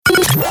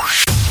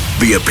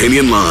The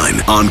Opinion Line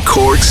on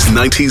Cork's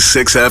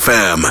 96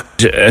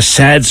 FM. A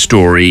sad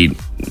story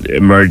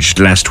emerged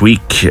last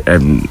week.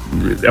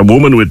 A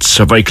woman with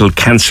cervical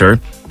cancer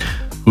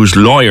whose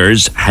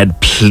lawyers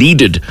had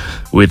pleaded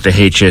with the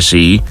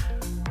HSE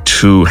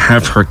to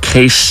have her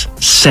case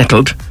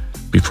settled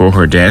before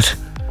her death.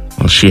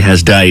 Well, she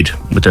has died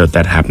without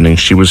that happening.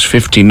 She was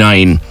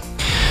 59.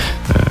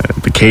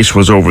 The case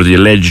was over the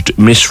alleged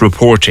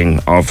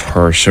misreporting of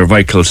her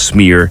cervical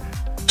smear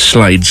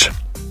slides.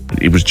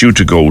 It was due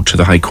to go to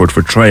the High Court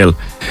for trial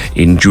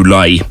in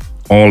July.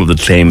 All of the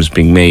claims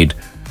being made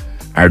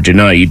are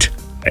denied.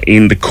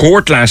 In the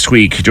court last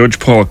week, Judge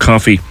Paul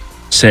Coffey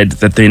said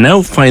that they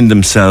now find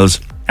themselves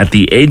at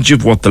the edge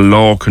of what the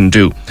law can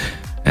do.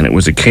 And it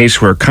was a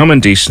case where common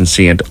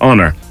decency and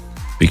honour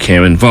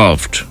became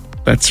involved.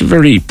 That's a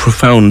very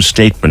profound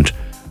statement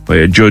by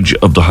a judge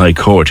of the High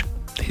Court.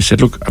 He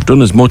said, look, I've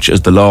done as much as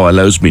the law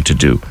allows me to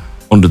do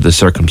under the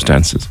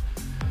circumstances.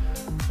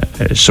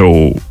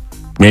 So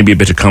maybe a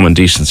bit of common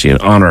decency and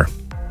honour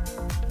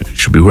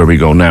should be where we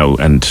go now,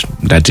 and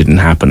that didn't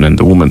happen. And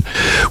the woman,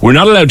 we're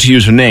not allowed to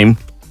use her name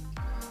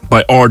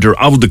by order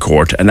of the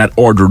court, and that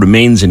order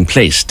remains in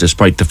place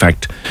despite the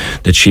fact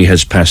that she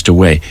has passed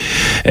away.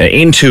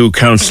 Into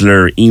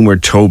Councillor Emer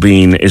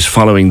Tobin is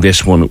following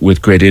this one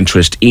with great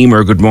interest.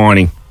 Emer, good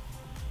morning.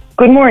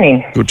 Good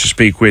morning. Good to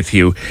speak with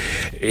you.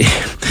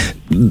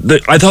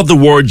 I thought the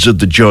words of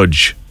the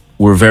judge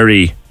were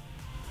very,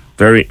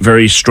 very,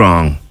 very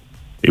strong.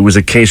 It was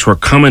a case where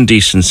common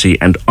decency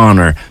and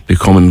honour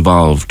become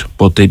involved,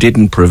 but they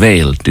didn't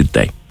prevail, did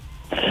they?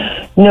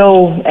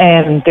 No,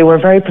 they were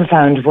very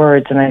profound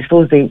words, and I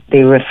suppose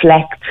they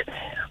reflect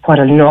what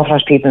an awful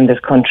lot of people in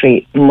this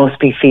country must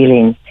be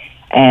feeling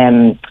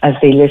as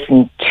they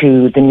listen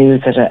to the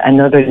news that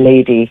another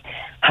lady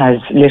has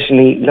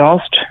literally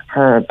lost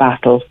her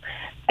battle,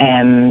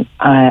 and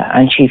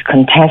she's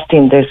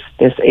contesting this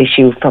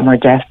issue from her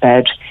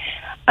deathbed.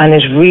 And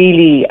it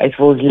really, I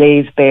suppose,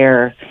 lays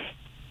bare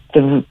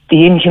the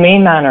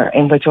inhumane manner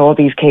in which all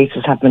these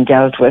cases have been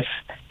dealt with,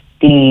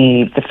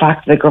 the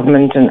fact that the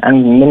government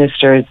and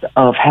ministers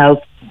of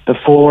health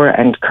before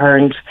and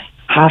current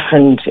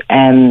haven't,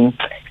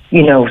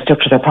 stuck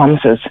to their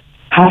promises,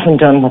 haven't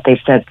done what they've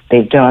said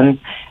they've done,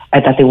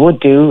 that they would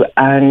do.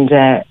 And,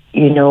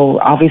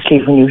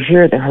 obviously when you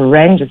hear the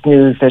horrendous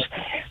news that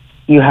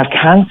you have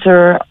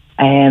cancer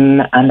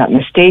and that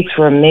mistakes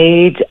were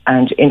made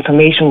and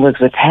information was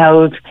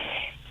withheld,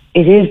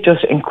 it is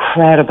just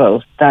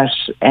incredible that,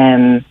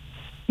 that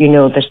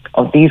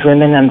these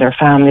women and their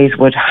families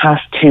would have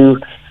to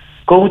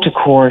go to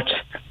court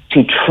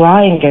to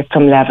try and get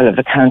some level of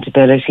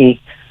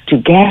accountability, to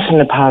get an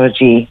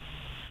apology,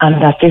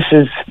 and that this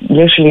is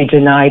literally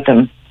denied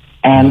them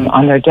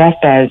on their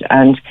deathbed.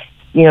 And,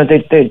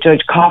 the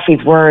Judge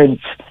Coffey's words,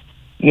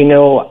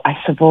 I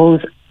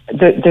suppose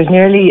there's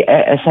nearly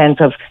a sense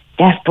of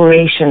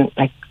desperation,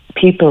 like,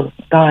 people,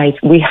 guys,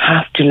 we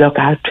have to look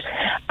out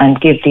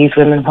and give these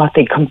women what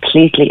they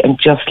completely and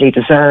justly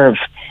deserve.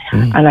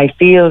 And I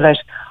feel that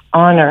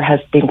honour has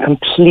been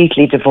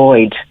completely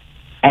devoid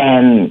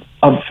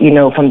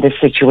from this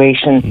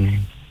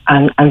situation.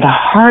 And the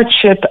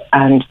hardship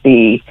and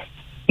the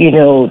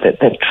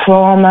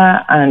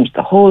trauma and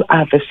the whole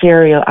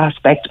adversarial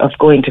aspect of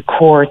going to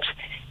court,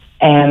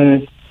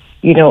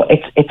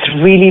 it's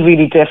really,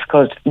 really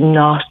difficult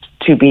not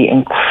to be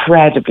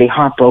incredibly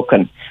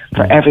heartbroken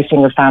for every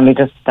single family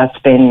that's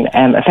been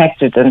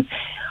affected. And,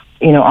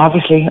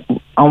 obviously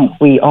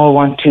we all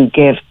want to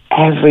give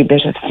every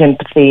bit of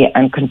sympathy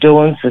and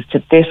condolences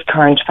to this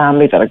current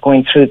family that are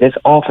going through this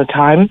awful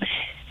time.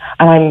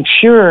 And I'm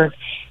sure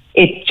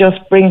it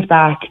just brings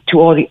back to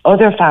all the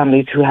other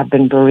families who have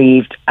been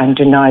bereaved and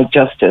denied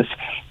justice.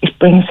 It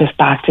brings us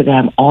back to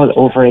them all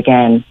over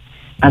again.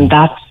 And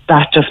that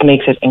just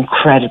makes it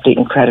incredibly,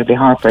 incredibly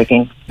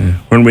heartbreaking.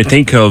 When we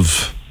think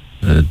of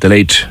the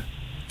late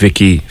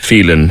Vicky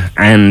Phelan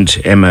and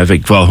Emma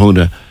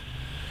Vic-Vahuna,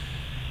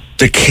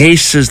 the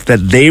cases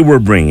that they were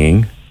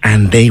bringing,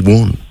 and they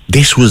won.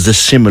 This was a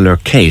similar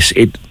case.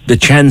 The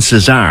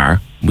chances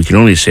are, we can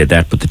only say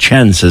that, but the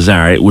chances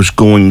are it was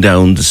going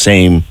down the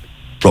same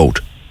road.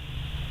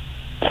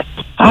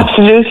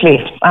 Absolutely.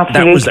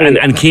 That was,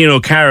 and Cian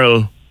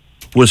O'Carroll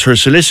was her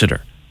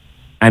solicitor.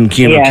 And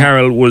Cian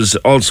O'Carroll was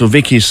also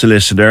Vicky's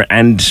solicitor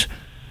and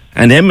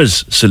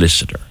Emma's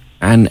solicitor.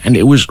 And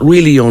it was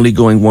really only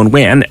going one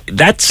way. And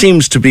that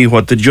seems to be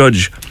what the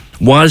judge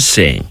was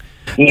saying.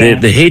 Yeah.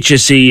 The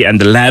HSE and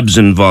the labs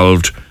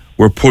involved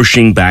were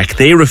pushing back.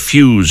 They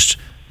refused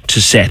to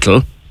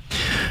settle.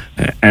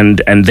 And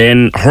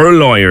then her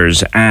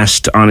lawyers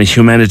asked on a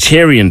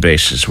humanitarian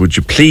basis, would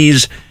you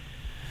please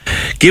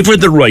give her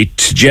the right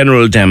to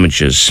general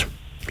damages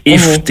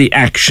if the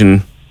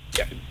action...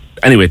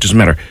 Anyway, it doesn't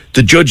matter.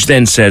 The judge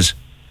then says,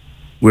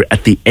 we're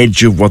at the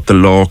edge of what the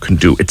law can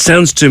do. It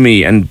sounds to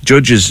me, and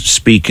judges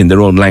speak in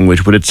their own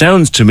language, but it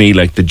sounds to me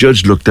like the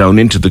judge looked down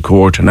into the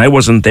court, and I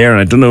wasn't there,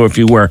 and I don't know if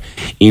you were,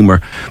 Emer,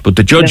 but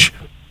the judge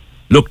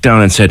looked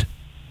down and said,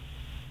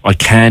 I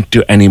can't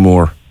do any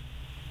more.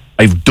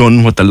 I've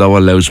done what the law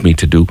allows me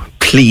to do.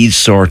 please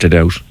sort it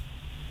out.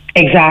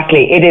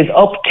 Exactly. It is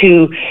up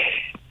to,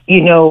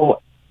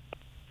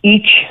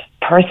 each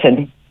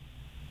person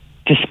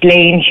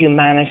displaying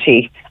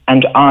humanity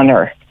and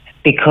honour,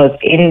 because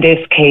in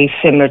this case,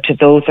 similar to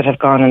those that have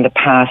gone in the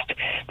past,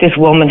 this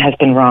woman has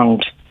been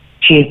wronged.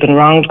 She has been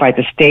wronged by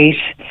the state.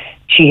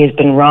 She has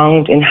been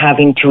wronged in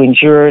having to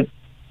endure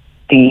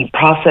the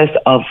process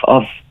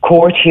of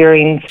court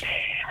hearings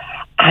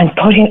and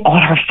putting all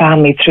her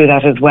family through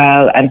that as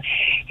well. And,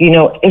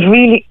 it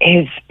really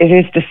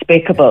is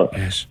despicable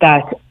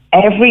that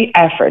every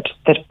effort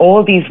that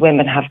all these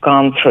women have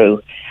gone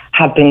through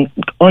have been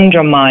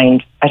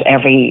undermined at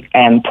every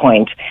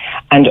point.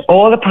 And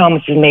all the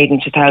promises made in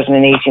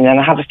 2018, and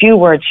I have a few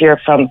words here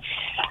from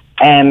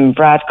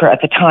Brad Kerr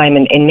at the time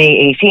in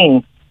May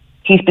 18,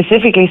 he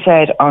specifically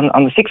said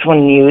on the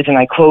 6-1 News, and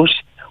I quote,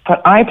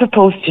 "What I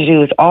propose to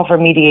do is offer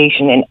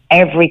mediation in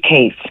every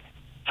case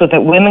so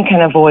that women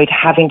can avoid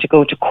having to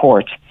go to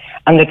court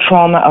and the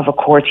trauma of a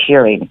court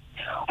hearing.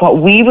 What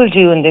we will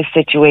do in this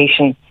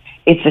situation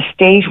is the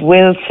state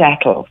will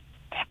settle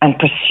and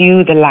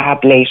pursue the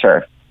lab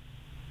later.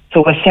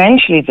 So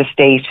essentially the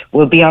state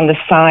will be on the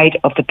side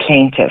of the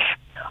plaintiff,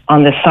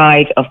 on the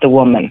side of the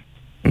woman."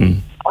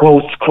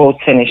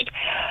 Quote finished.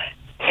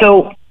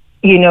 So,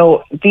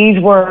 these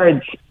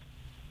words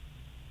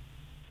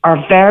are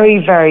very,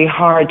 very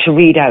hard to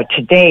read out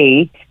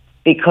today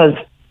because,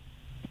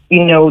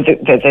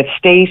 the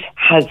state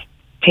has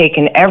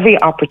taken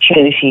every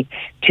opportunity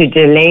to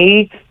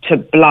delay, to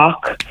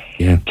block,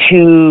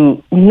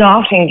 to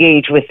not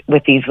engage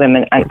with these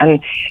women.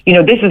 And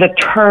this is a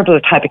terrible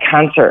type of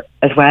cancer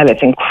as well.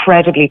 It's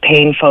incredibly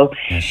painful.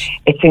 Yes.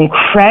 It's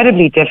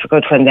incredibly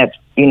difficult when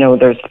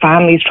there's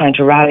families trying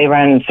to rally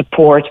around and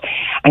support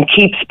and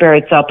keep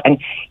spirits up and,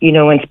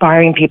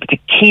 inspiring people to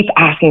keep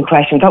asking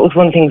questions. That was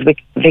one of the things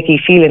Vicky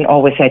Phelan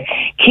always said: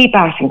 keep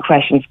asking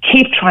questions,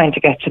 keep trying to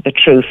get to the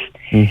truth.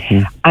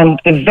 Mm-hmm. And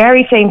the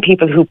very same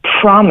people who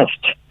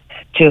promised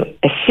to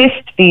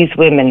assist these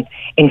women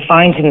in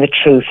finding the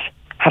truth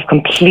have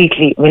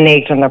completely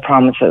reneged on their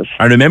promises.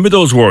 I remember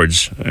those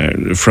words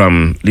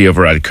from Leo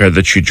Varadkar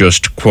that you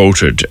just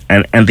quoted,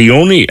 and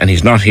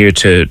he's not here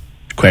to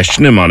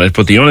question him on it,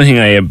 but the only thing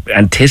I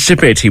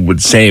anticipate he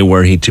would say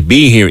were he to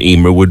be here,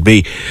 Emer, would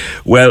be,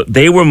 well,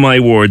 they were my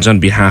words on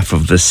behalf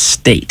of the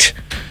state.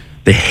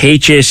 The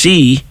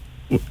HSE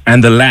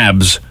and the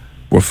labs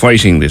were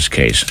fighting this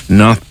case,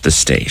 not the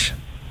state.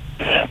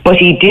 But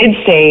he did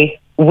say,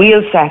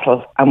 we'll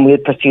settle and we'll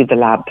pursue the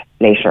lab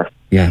later.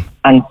 Yeah.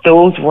 And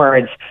those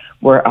words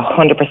were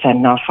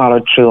 100% not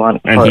followed through on.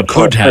 And he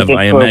could have,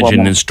 I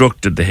imagine,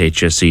 instructed the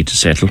HSE to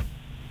settle.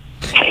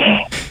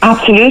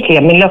 Absolutely.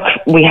 I mean, look,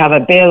 we have a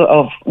bill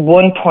of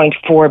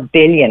 1.4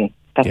 billion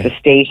that the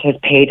state has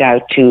paid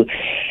out to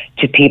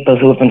people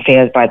who have been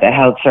failed by the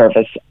health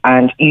service.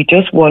 And you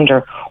just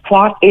wonder,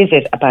 what is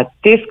it about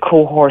this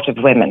cohort of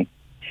women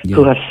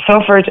who have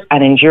suffered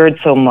and endured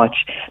so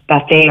much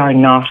that they are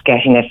not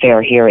getting a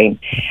fair hearing?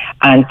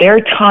 And their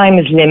time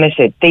is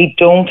limited. They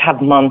don't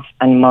have months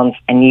and months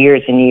and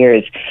years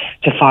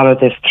to follow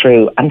this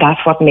through. And that's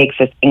what makes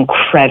it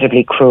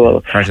incredibly cruel.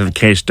 Part of the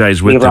case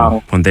dies with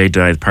them. When they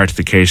die, part of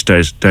the case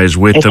dies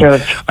with them.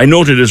 Does. I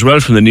noted as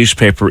well from the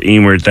newspaper,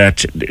 Emer,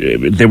 that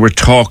there were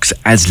talks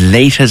as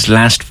late as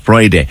last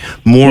Friday.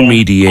 More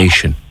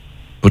mediation,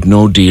 but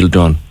no deal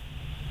done.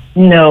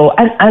 No,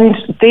 and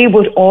they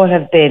would all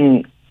have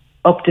been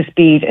up to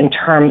speed in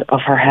terms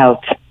of her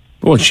health.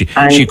 Well, she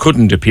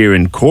couldn't appear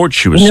in court.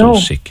 She was so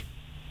sick.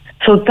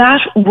 So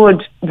that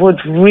would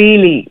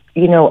really,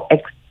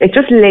 it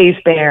just lays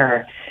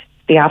bare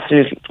the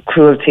absolute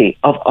cruelty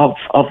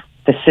of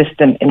the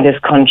system in this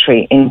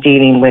country in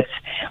dealing with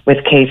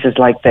cases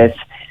like this.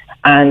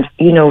 And,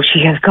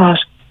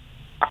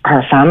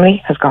 her family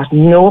has got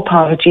no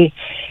apology.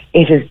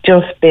 It has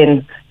just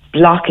been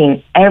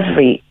blocking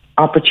every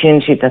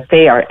opportunity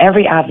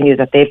every avenue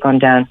that they've gone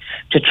down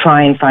to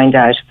try and find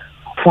out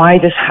why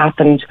this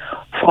happened,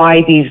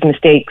 why these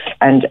mistakes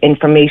and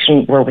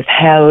information were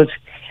withheld.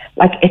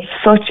 Like, it's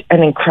such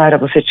an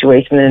incredible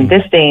situation. And in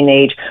this day and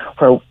age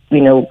where,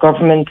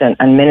 government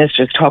and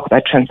ministers talk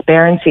about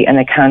transparency and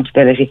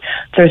accountability,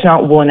 there's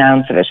not 1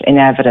 ounce of it in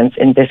evidence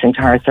in this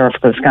entire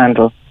cervical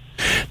scandal.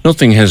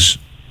 Nothing has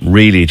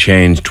really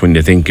changed when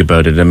you think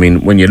about it. I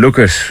mean, when you look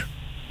at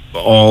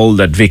all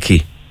that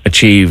Vicky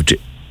achieved,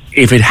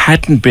 if it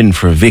hadn't been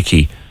for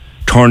Vicky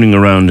turning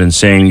around and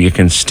saying you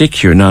can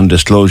stick your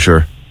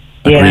non-disclosure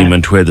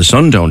agreement where the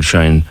sun don't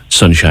shine,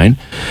 sunshine,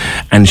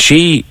 and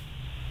she...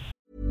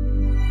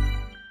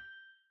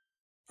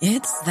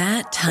 It's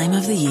that time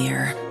of the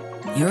year.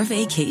 Your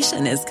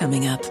vacation is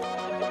coming up.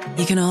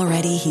 You can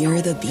already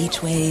hear the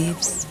beach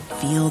waves,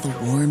 feel the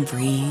warm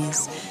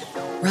breeze,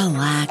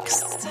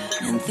 relax,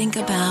 and think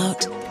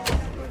about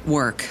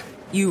work.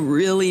 You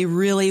really,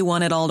 really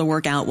want it all to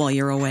work out while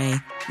you're away.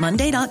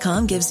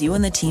 Monday.com gives you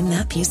and the team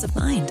that peace of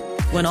mind.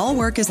 When all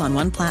work is on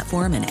one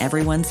platform and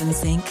everyone's in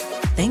sync,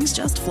 things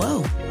just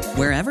flow.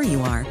 Wherever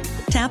you are,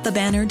 tap the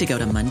banner to go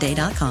to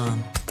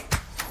Monday.com.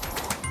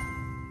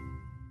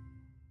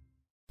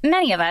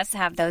 Many of us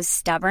have those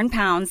stubborn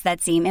pounds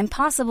that seem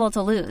impossible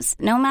to lose,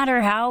 no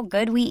matter how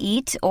good we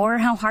eat or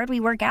how hard we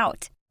work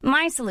out.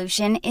 My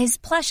solution is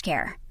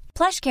PlushCare.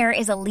 PlushCare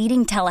is a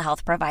leading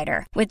telehealth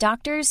provider with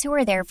doctors who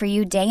are there for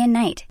you day and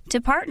night to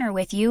partner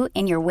with you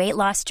in your weight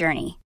loss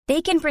journey.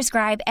 They can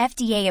prescribe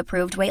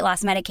FDA-approved weight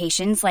loss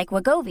medications like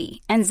Wegovy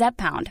and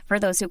Zepbound for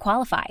those who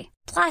qualify.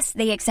 Plus,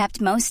 they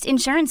accept most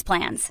insurance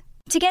plans.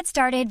 To get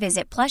started,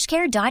 visit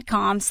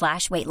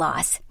plushcare.com/weight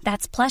loss.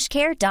 That's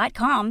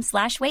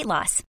plushcare.com/weight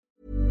loss.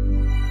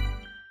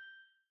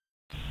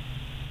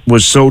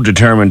 Was so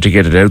determined to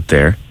get it out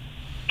there.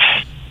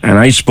 And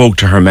I spoke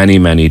to her many,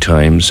 many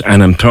times.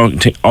 And I'm talking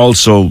to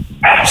also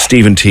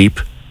Stephen Teep.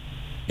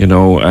 You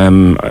know,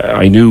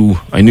 I knew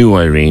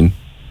Irene,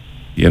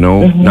 you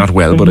know, not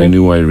well, but I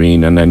knew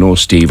Irene, and I know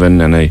Stephen,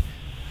 and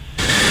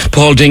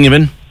Paul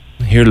Dingaman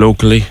here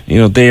locally. You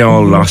know, they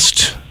all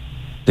lost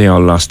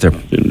their,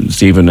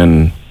 Stephen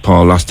and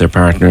Paul lost their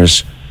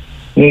partners.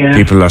 Yeah.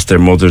 People lost their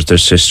mothers, their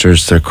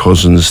sisters, their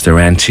cousins, their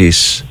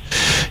aunties,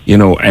 you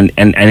know, and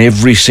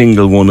every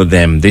single one of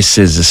them, this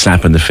is a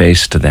slap in the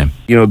face to them.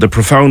 You know, the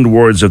profound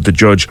words of the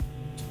judge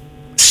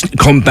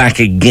come back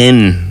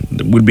again.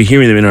 We'll be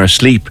hearing them in our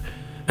sleep.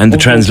 And the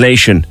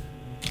translation,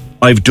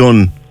 I've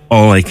done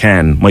all I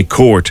can. My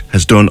court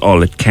has done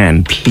all it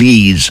can.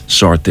 Please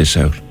sort this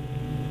out.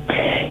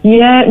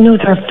 Yeah, no,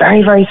 they're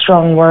very, very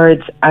strong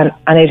words, and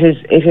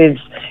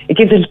it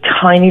gives a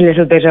tiny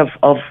little bit of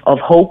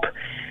hope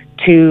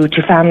to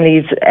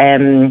families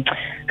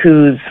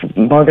whose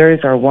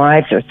mothers or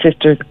wives or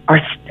sisters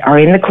are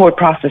in the court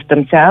process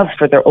themselves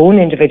for their own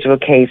individual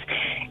case.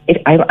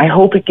 I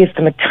hope it gives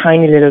them a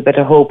tiny little bit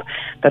of hope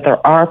that there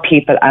are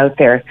people out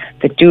there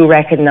that do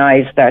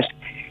recognise that,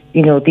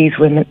 you know, these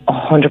women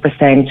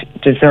 100%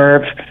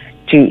 deserve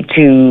to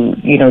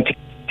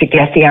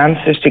get the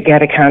answers, to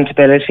get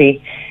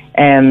accountability.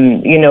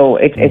 You know,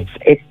 it's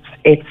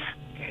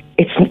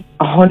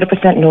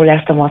 100% no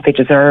less than what they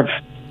deserve.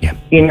 Yeah.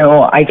 You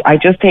know, I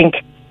just think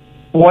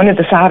one of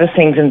the saddest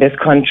things in this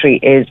country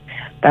is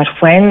that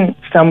when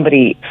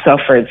somebody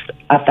suffers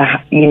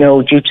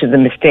due to the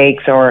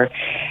mistakes or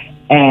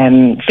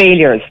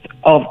failures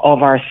of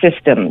our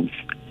systems,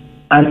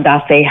 and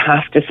that they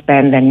have to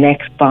spend the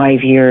next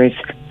 5 years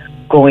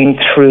going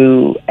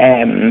through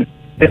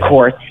the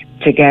courts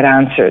to get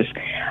answers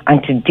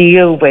and to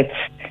deal with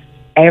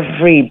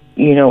every,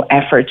 you know,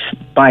 effort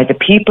by the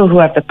people who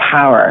have the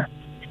power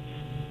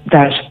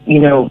that, you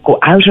know, go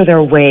out of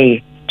their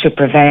way to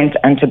prevent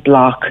and to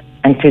block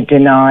and to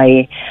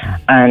deny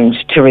and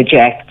to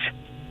reject,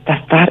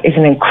 that is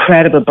an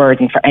incredible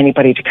burden for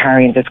anybody to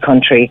carry in this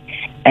country.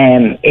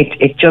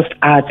 It just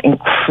adds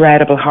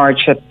incredible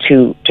hardship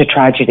to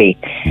tragedy.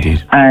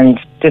 Indeed. And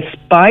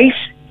despite,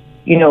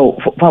 you know,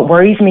 what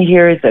worries me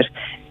here is that,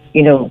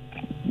 you know,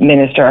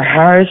 Minister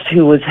Harris,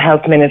 who was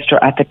health minister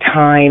at the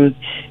time,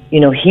 you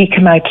know, he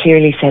came out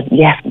clearly said,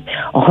 yes,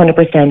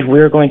 100%,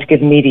 we're going to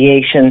give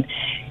mediation.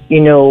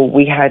 You know,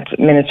 we had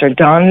Minister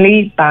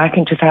Donnelly back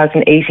in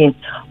 2018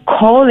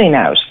 calling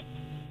out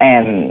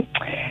the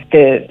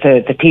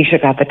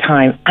Taoiseach at the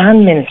time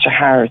and Minister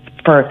Harris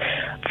for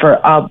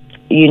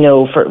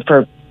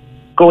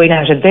going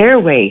out of their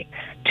way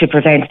to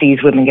prevent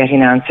these women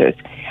getting answers.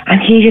 And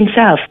he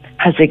himself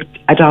has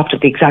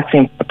adopted the exact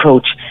same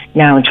approach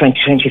now in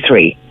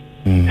 2023.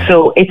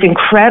 So it's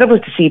incredible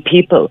to see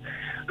people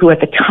who at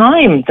the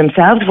time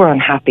themselves were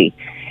unhappy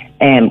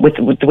with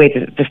the way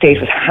that the state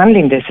was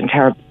handling this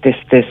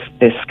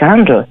this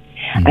scandal.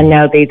 And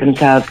now they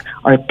themselves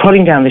are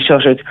putting down the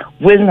shutters,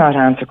 will not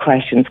answer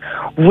questions,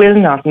 will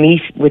not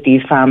meet with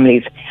these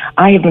families.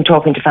 I have been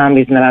talking to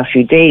families in the last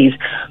few days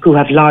who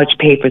have lodged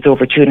papers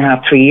over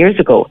 2.5, 3 years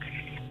ago.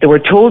 They were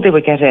told they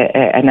would get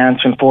an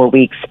answer in 4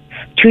 weeks.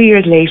 2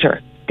 years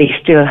later, they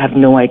still have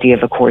no idea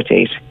of a court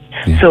date.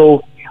 Yeah.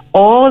 So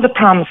all the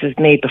promises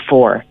made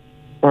before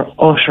were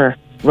utter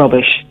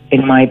rubbish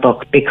in my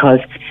book, because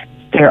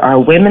there are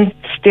women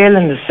still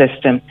in the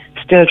system,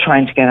 still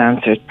trying to get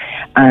answers.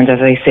 And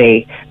as I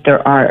say,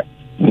 there are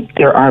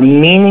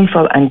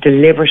meaningful and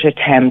deliberate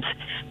attempts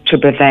to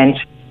prevent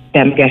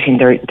them getting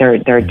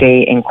their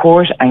day in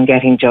court and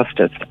getting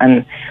justice.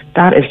 And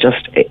that is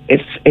just,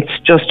 it's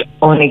just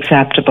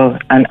unacceptable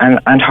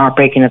and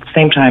heartbreaking at the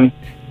same time.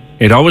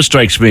 It always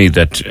strikes me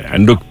that,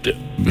 and look,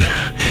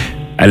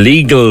 a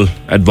legal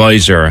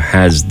advisor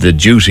has the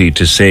duty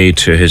to say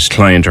to his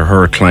client or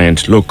her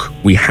client, look,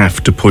 we have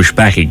to push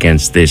back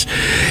against this.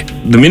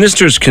 The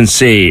ministers can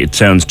say, it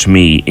sounds to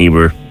me,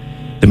 Eber,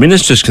 the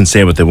ministers can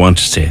say what they want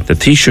to say. The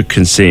Taoiseach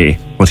can say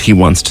what he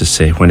wants to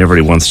say whenever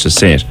he wants to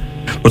say it.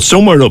 But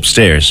somewhere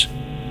upstairs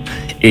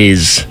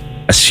is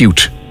a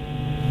suit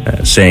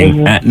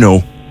saying,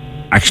 no,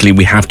 actually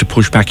we have to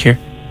push back here.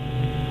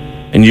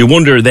 And you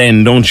wonder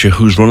then, don't you,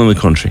 who's running the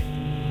country?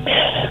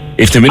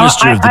 If the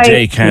minister of the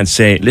day can't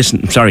say,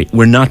 listen, sorry,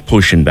 we're not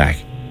pushing back.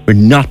 We're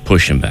not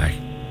pushing back.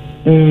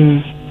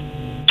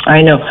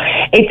 I know.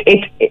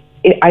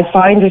 I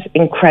find it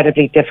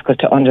incredibly difficult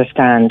to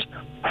understand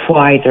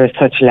why there's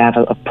such a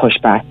level of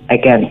pushback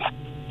against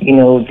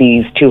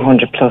these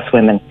 200 plus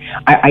women.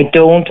 I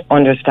don't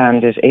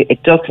understand it.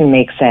 It doesn't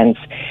make sense.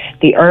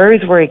 The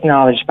errors were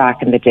acknowledged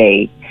back in the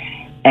day,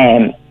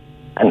 and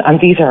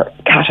these are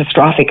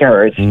catastrophic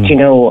errors,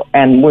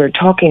 and we're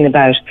talking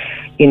about,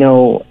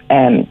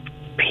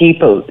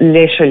 people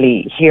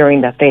literally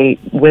hearing that they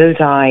will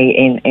die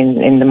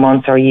in the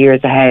months or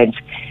years ahead.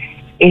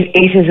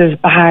 It is as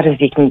bad as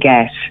you can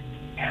get.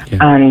 Yeah.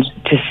 And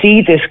to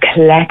see this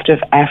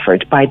collective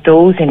effort by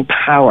those in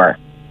power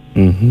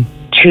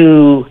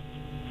to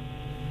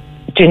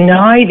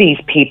deny these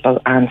people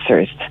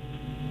answers,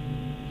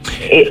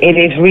 it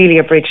is really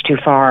a bridge too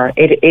far.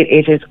 It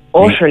is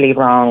utterly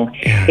wrong.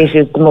 Yeah. It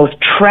is the most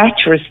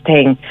treacherous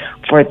thing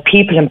for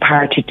people in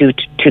power to do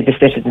to the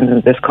citizens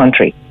of this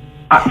country.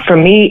 For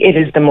me, it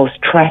is the most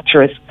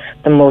treacherous,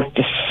 the most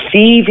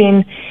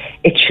deceiving.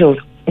 It shows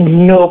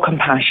no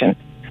compassion.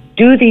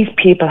 Do these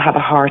people have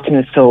a heart and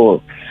a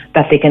soul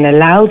that they can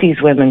allow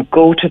these women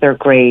go to their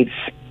graves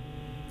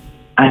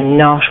and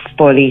not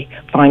fully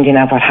finding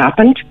out what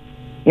happened?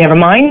 Never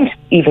mind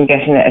even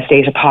getting a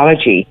state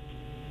apology,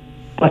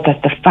 but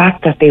that the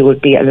fact that they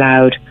would be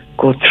allowed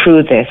go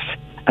through this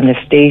and the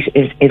state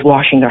is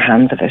washing their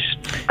hands of it.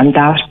 And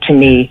that, to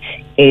me,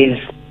 is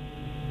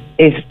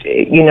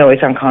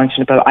it's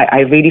unconscionable. I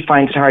really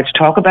find it hard to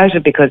talk about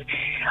it because,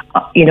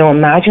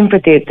 imagine for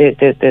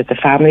the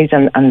families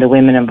and the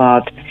women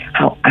involved,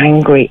 how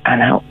angry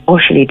and how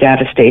utterly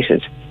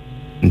devastated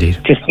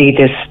Indeed. to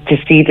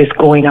see this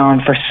going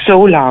on for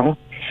so long.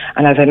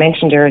 And as I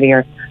mentioned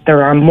earlier,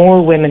 there are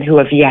more women who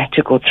have yet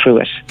to go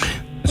through it.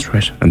 That's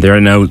right. And they're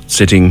now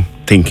sitting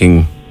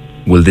thinking,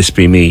 will this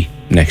be me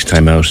next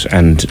time out?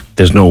 And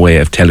there's no way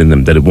of telling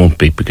them that it won't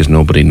be because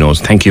nobody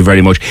knows. Thank you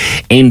very much.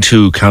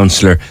 Into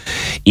Councillor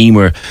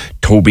Emer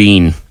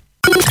Tobin.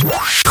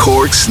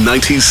 Cork's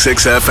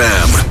 96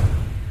 FM.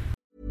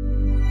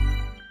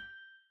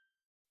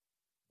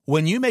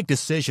 When you make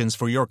decisions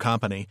for your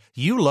company,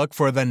 you look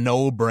for the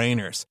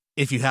no-brainers.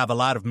 If you have a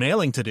lot of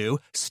mailing to do,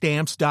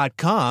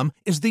 Stamps.com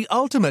is the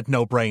ultimate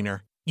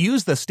no-brainer.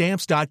 Use the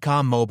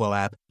Stamps.com mobile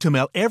app to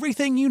mail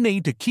everything you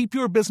need to keep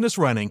your business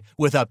running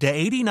with up to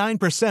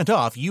 89%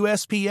 off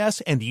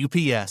USPS and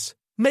UPS.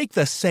 Make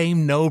the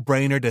same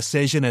no-brainer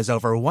decision as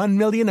over 1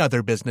 million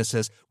other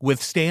businesses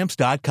with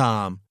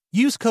Stamps.com.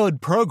 Use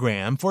code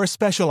PROGRAM for a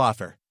special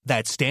offer.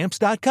 That's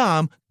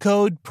Stamps.com,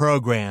 code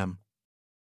PROGRAM.